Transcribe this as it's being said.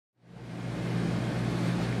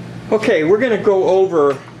Okay, we're going to go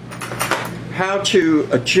over how to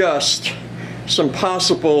adjust some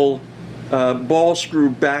possible ball screw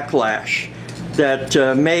backlash that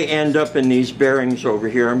may end up in these bearings over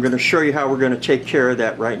here. I'm going to show you how we're going to take care of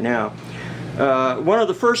that right now. One of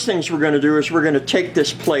the first things we're going to do is we're going to take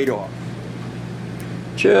this plate off.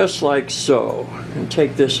 Just like so. And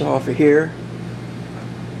take this off of here.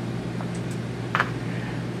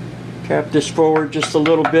 Tap this forward just a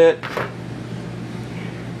little bit.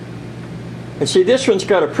 And see, this one's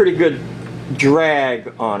got a pretty good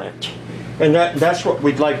drag on it. And that's what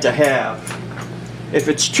we'd like to have. If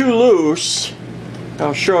it's too loose,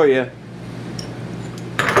 I'll show you.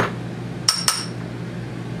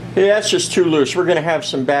 Yeah, that's just too loose. We're going to have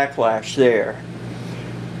some backlash there.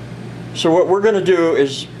 So what we're going to do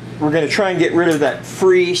is we're going to try and get rid of that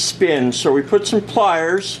free spin. So we put some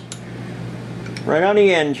pliers right on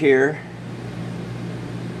the end here.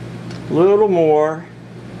 A little more.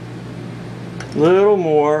 Little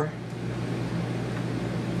more.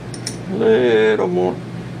 Little more.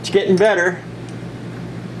 It's getting better.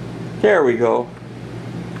 There we go.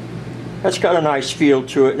 That's got a nice feel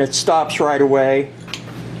to it, and it stops right away.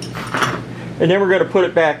 And then we're going to put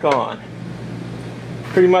it back on.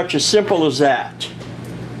 Pretty much as simple as that.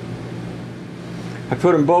 I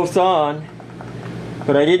put them both on,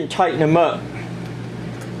 but I didn't tighten them up.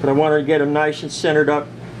 But I wanted to get them nice and centered up.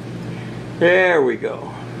 There we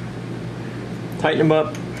go. Tighten them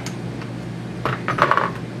up.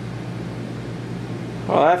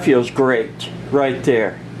 Oh, that feels great right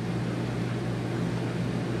there.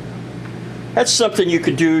 That's something you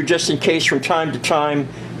could do just in case from time to time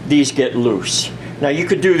these get loose. Now you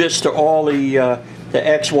could do this to all the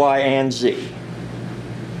X, Y, and Z.